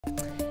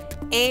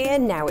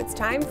And now it's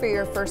time for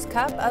your first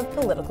cup of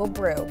Political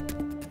Brew.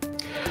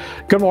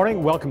 Good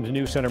morning. Welcome to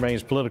News Center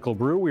Maine's Political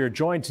Brew. We are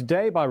joined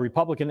today by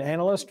Republican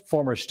analyst,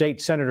 former state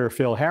senator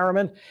Phil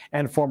Harriman,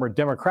 and former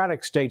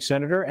Democratic state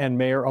senator and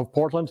mayor of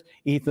Portland,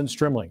 Ethan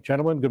Strimling.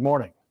 Gentlemen, good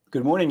morning.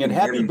 Good morning, and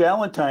happy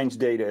Valentine's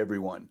Day to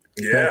everyone.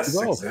 Yes,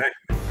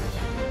 exactly.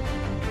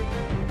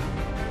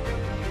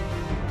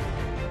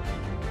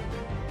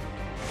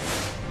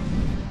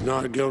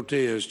 Not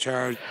guilty as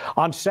charged.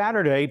 On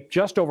Saturday,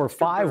 just over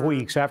 5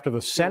 weeks after the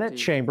Senate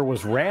chamber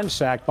was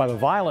ransacked by the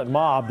violent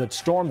mob that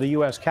stormed the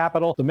U.S.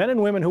 Capitol, the men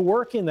and women who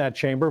work in that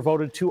chamber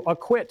voted to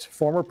acquit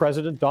former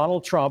President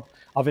Donald Trump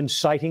of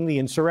inciting the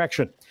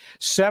insurrection.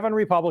 7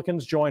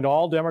 Republicans joined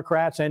all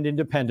Democrats and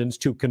independents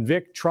to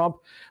convict Trump,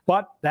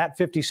 but that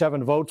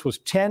 57 votes was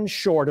 10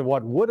 short of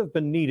what would have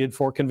been needed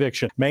for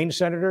conviction. Maine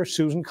Senator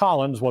Susan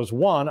Collins was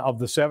one of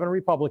the 7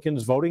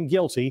 Republicans voting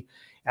guilty,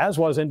 as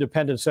was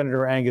independent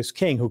Senator Angus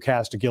King, who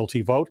cast a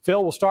guilty vote.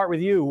 Phil, we'll start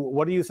with you.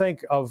 What do you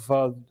think of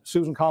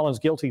Susan Collins'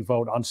 guilty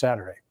vote on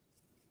Saturday?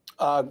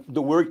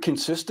 The word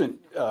consistent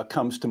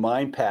comes to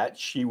mind, Pat.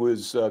 She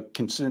was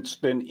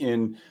consistent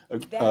in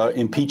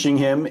impeaching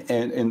him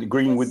and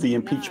agreeing with the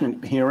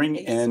impeachment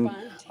hearing. And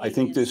I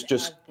think this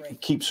just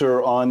keeps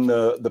her on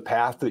the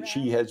path that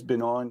she has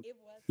been on.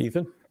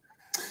 Ethan?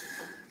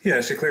 Yeah,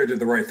 she clearly did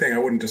the right thing. I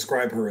wouldn't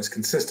describe her as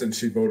consistent.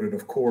 She voted,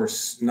 of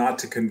course, not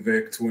to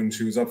convict when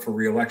she was up for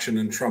re-election,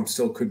 and Trump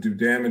still could do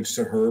damage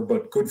to her,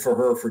 but good for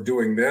her for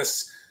doing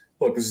this.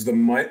 Look, this is the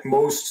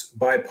most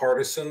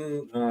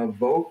bipartisan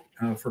vote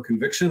for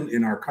conviction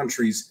in our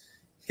country's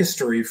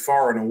history,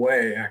 far and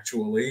away,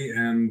 actually.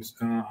 And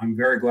I'm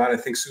very glad. I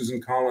think Susan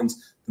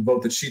Collins, the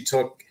vote that she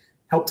took,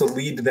 helped to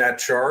lead that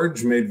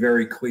charge, made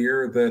very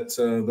clear that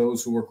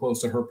those who were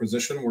close to her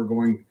position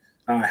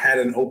had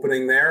an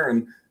opening there.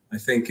 And I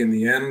think in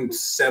the end,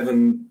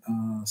 seven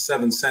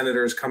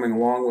senators coming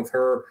along with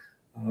her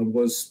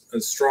was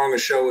as strong a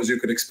show as you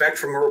could expect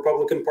from the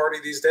Republican Party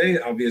these days.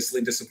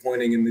 Obviously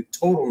disappointing in the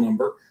total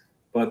number,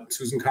 but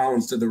Susan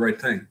Collins did the right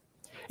thing.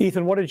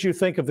 Ethan, what did you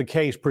think of the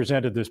case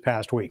presented this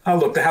past week?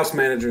 Look, the House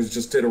managers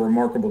just did a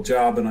remarkable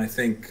job, and I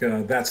think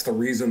that's the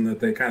reason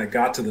that they kind of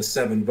got to the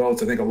 7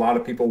 votes. I think a lot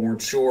of people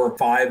weren't sure.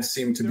 5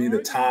 seemed to be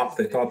the top.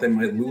 They thought they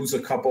might lose a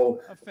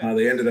couple.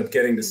 They ended up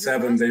getting to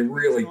 7. They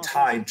really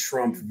tied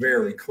Trump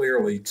very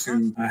clearly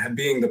to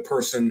being the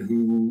person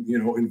who,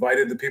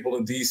 invited the people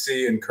to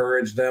D.C.,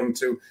 encouraged them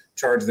to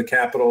charge the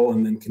Capitol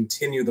and then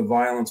continue the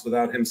violence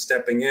without him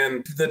stepping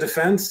in. The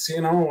defense,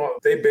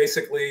 they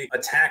basically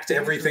attacked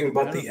everything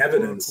but the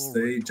evidence.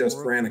 They just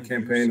ran a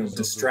campaign of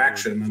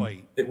distraction,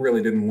 and it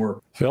really didn't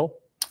work. Phil?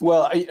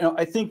 Well,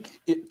 I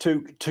think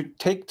to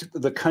take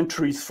the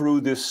country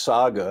through this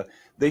saga,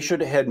 they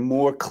should have had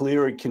more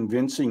clear and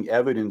convincing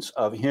evidence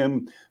of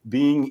him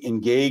being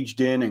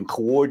engaged in and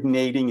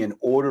coordinating and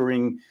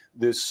ordering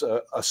this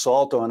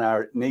assault on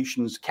our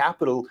nation's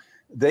capital.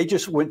 They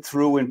just went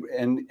through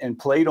and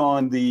played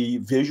on the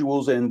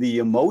visuals and the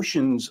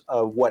emotions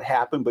of what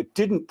happened, but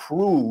didn't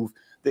prove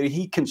that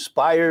he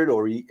conspired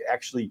or he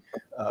actually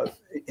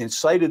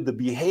incited the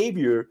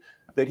behavior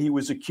that he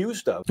was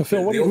accused of. So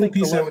Phil, what do you think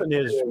the lesson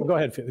is? Go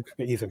ahead,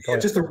 Ethan. Go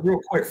ahead. Just a real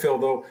quick, Phil,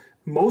 though.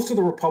 Most of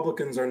the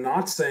Republicans are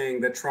not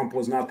saying that Trump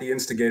was not the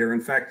instigator. In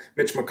fact,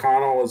 Mitch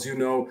McConnell, as you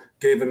know,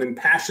 gave an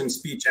impassioned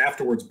speech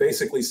afterwards,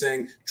 basically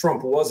saying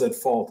Trump was at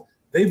fault.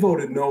 They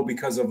voted no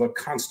because of a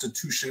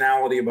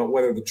constitutionality about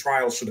whether the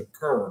trial should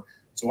occur.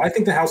 So I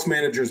think the House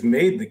managers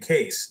made the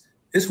case.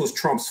 This was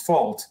Trump's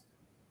fault.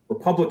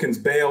 Republicans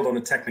bailed on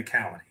a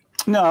technicality.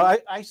 No,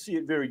 I see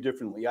it very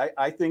differently.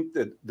 I think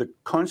that the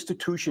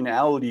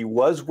constitutionality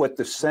was what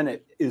the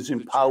Senate is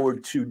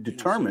empowered to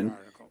determine.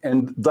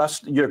 And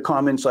thus, your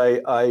comments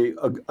I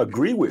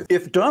agree with.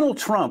 If Donald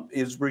Trump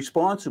is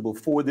responsible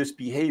for this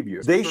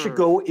behavior, they should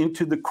go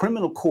into the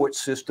criminal court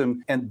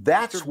system, and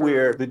that's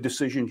where the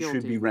decision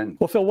should be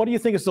rendered. Well, Phil, what do you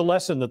think is the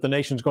lesson that the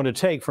nation's going to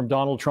take from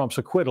Donald Trump's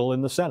acquittal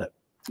in the Senate?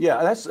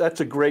 Yeah, that's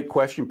a great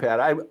question, Pat.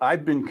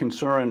 I've been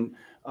concerned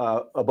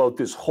about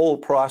this whole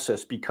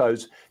process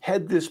because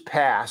had this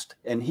passed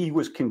and he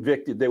was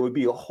convicted, there would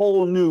be a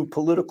whole new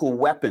political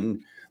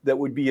weapon that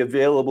would be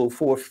available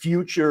for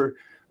future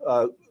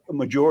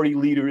majority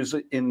leaders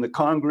in the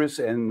Congress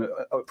and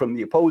from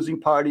the opposing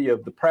party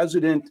of the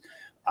president.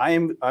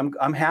 I'm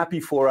happy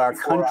for our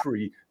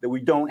country that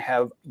we don't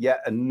have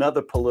yet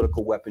another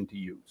political weapon to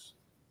use.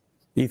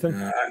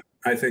 Ethan?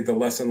 I think the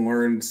lesson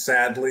learned,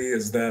 sadly,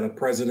 is that a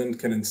president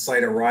can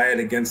incite a riot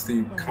against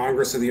the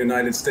Congress of the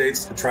United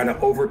States to try to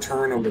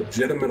overturn a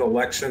legitimate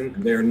election.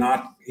 They're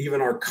not,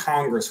 even our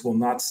Congress will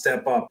not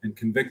step up and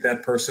convict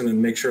that person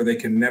and make sure they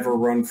can never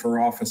run for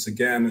office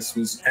again. This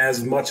was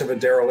as much of a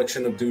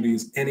dereliction of duty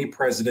as any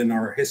president in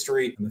our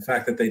history. And the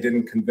fact that they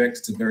didn't convict,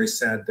 it's a very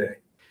sad day.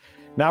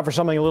 Now for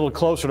something a little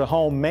closer to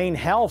home, Maine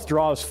Health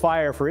draws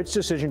fire for its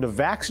decision to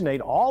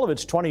vaccinate all of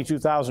its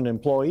 22,000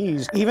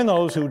 employees, even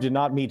those who did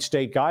not meet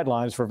state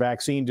guidelines for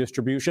vaccine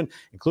distribution,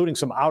 including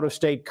some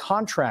out-of-state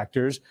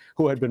contractors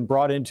who had been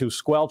brought in to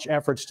squelch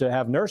efforts to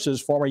have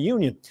nurses form a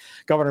union.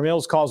 Governor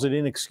Mills calls it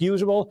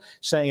inexcusable,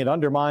 saying it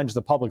undermines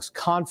the public's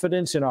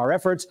confidence in our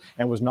efforts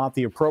and was not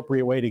the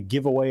appropriate way to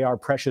give away our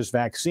precious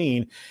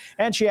vaccine.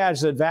 And she adds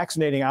that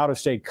vaccinating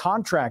out-of-state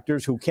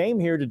contractors who came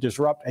here to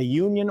disrupt a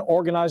union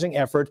organizing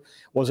effort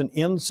was an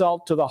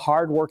insult to the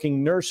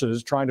hardworking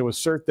nurses trying to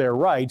assert their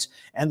rights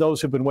and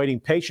those who've been waiting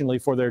patiently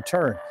for their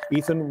turn.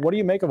 Ethan, what do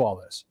you make of all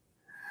this?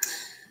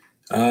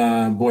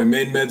 Boy,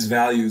 MaineMed's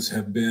values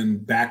have been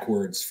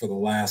backwards for the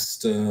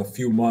last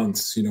few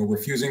months,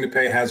 refusing to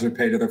pay hazard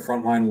pay to their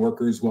frontline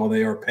workers while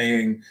they are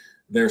paying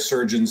their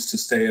surgeons to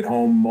stay at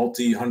home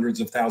hundreds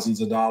of thousands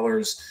of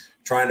dollars,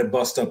 trying to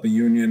bust up a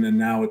union. And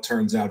now it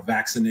turns out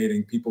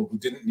vaccinating people who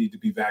didn't need to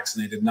be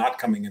vaccinated, not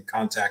coming in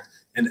contact,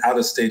 and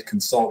out-of-state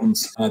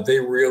consultants. They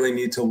really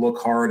need to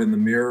look hard in the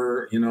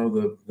mirror.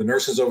 The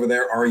nurses over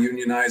there are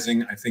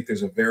unionizing. I think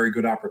there's a very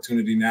good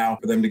opportunity now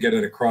for them to get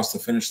it across the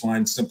finish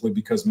line simply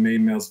because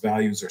MaineMed's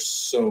values are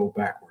so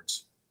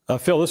backwards.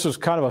 Phil, this was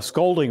kind of a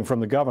scolding from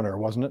the governor,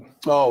 wasn't it?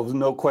 Oh,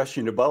 no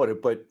question about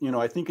it. But,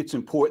 I think it's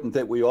important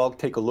that we all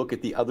take a look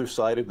at the other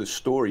side of the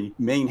story.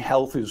 Maine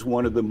Health is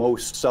one of the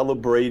most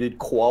celebrated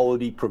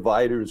quality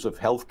providers of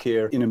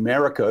healthcare in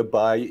America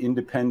by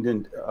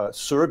independent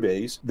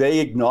surveys. They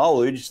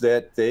acknowledge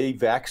that they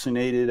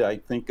vaccinated, I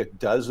think, a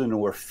dozen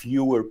or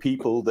fewer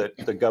people that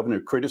the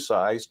governor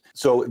criticized.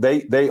 So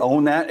they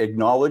own that,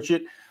 acknowledge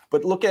it.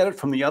 But look at it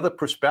from the other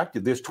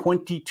perspective. There's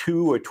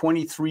 22 or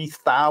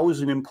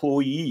 23,000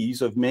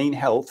 employees of Maine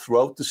Health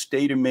throughout the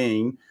state of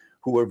Maine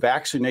who are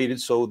vaccinated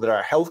so that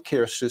our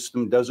healthcare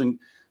system doesn't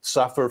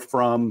suffer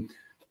from,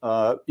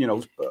 a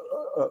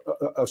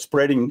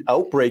spreading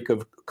outbreak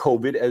of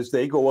COVID as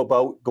they go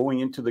about going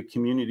into the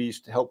communities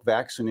to help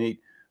vaccinate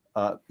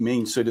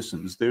Maine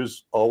citizens.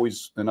 There's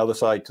always another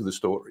side to the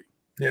story.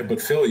 Yeah,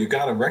 but Phil, you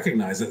got to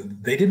recognize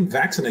that they didn't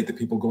vaccinate the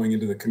people going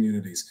into the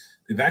communities.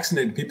 They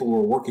vaccinated people who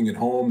are working at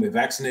home. They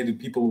vaccinated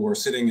people who are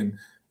sitting in,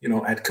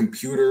 at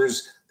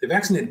computers. They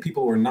vaccinated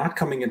people who are not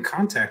coming in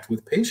contact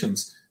with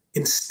patients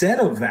instead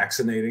of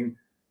vaccinating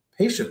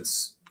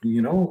patients,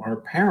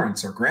 our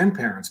parents, our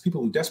grandparents,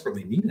 people who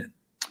desperately need it.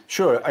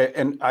 Sure.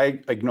 I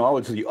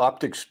acknowledge the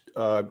optics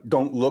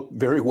don't look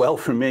very well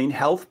for Maine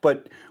Health,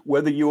 but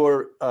whether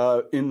you're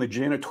in the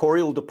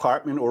janitorial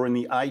department or in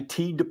the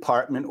IT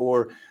department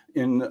or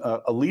in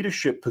a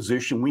leadership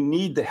position, we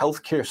need the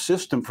healthcare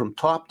system from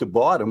top to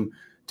bottom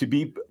to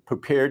be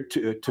prepared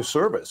to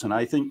serve us. And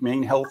I think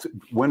Maine Health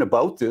went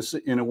about this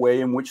in a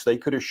way in which they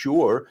could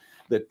assure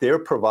that their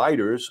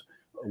providers,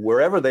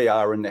 wherever they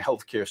are in the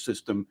healthcare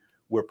system,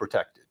 were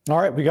protected. All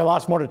right, we got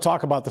lots more to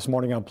talk about this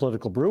morning on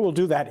Political Brew. We'll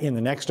do that in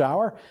the next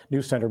hour.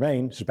 News Center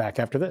Maine is back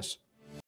after this.